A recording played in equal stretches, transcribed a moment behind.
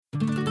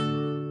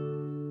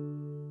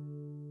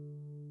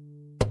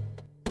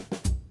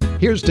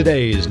Here's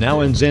today's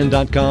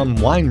NowandZen.com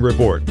wine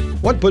report.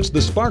 What puts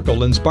the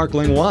sparkle in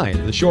sparkling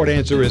wine? The short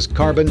answer is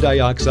carbon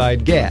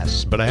dioxide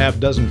gas, but a half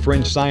dozen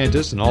French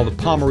scientists and all the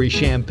Pommery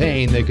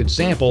champagne they could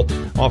sample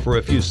offer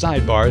a few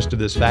sidebars to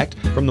this fact.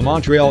 From the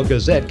Montreal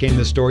Gazette came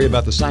this story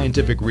about the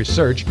scientific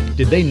research.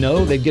 Did they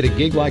know they'd get a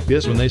gig like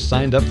this when they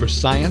signed up for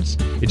science?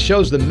 It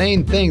shows the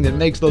main thing that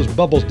makes those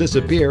bubbles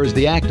disappear is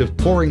the act of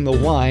pouring the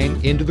wine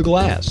into the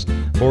glass.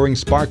 Pouring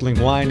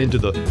sparkling wine into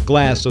the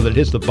glass so that it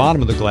hits the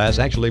bottom of the glass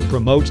actually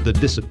promotes the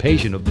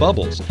dissipation of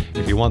bubbles.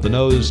 If you want the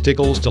nose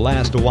tickles to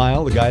last a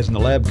while, the guys in the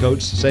lab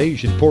coats say you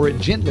should pour it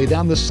gently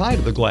down the side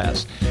of the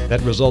glass.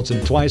 That results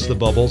in twice the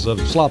bubbles of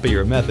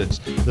sloppier methods.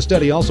 The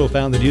study also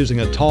found that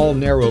using a tall,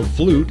 narrow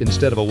flute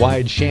instead of a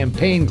wide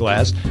champagne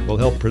glass will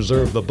help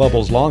preserve the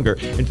bubbles longer.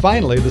 And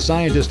finally, the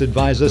scientists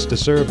advise us to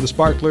serve the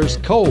sparklers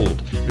cold.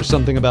 There's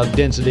something about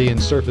density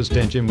and surface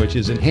tension which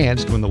is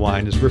enhanced when the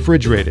wine is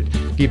refrigerated.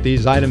 Keep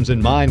these items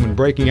in mind when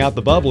breaking out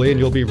the bubbly and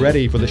you'll be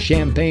ready for the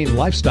champagne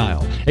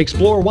lifestyle.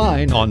 Explore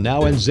wine on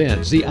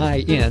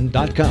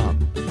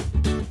NowandZen.com.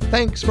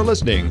 Thanks for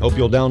listening. Hope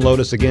you'll download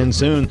us again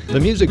soon. The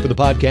music for the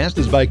podcast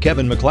is by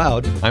Kevin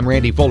MacLeod. I'm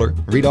Randy Fuller.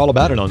 Read all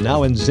about it on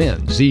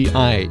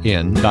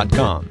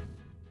NowandZen.com.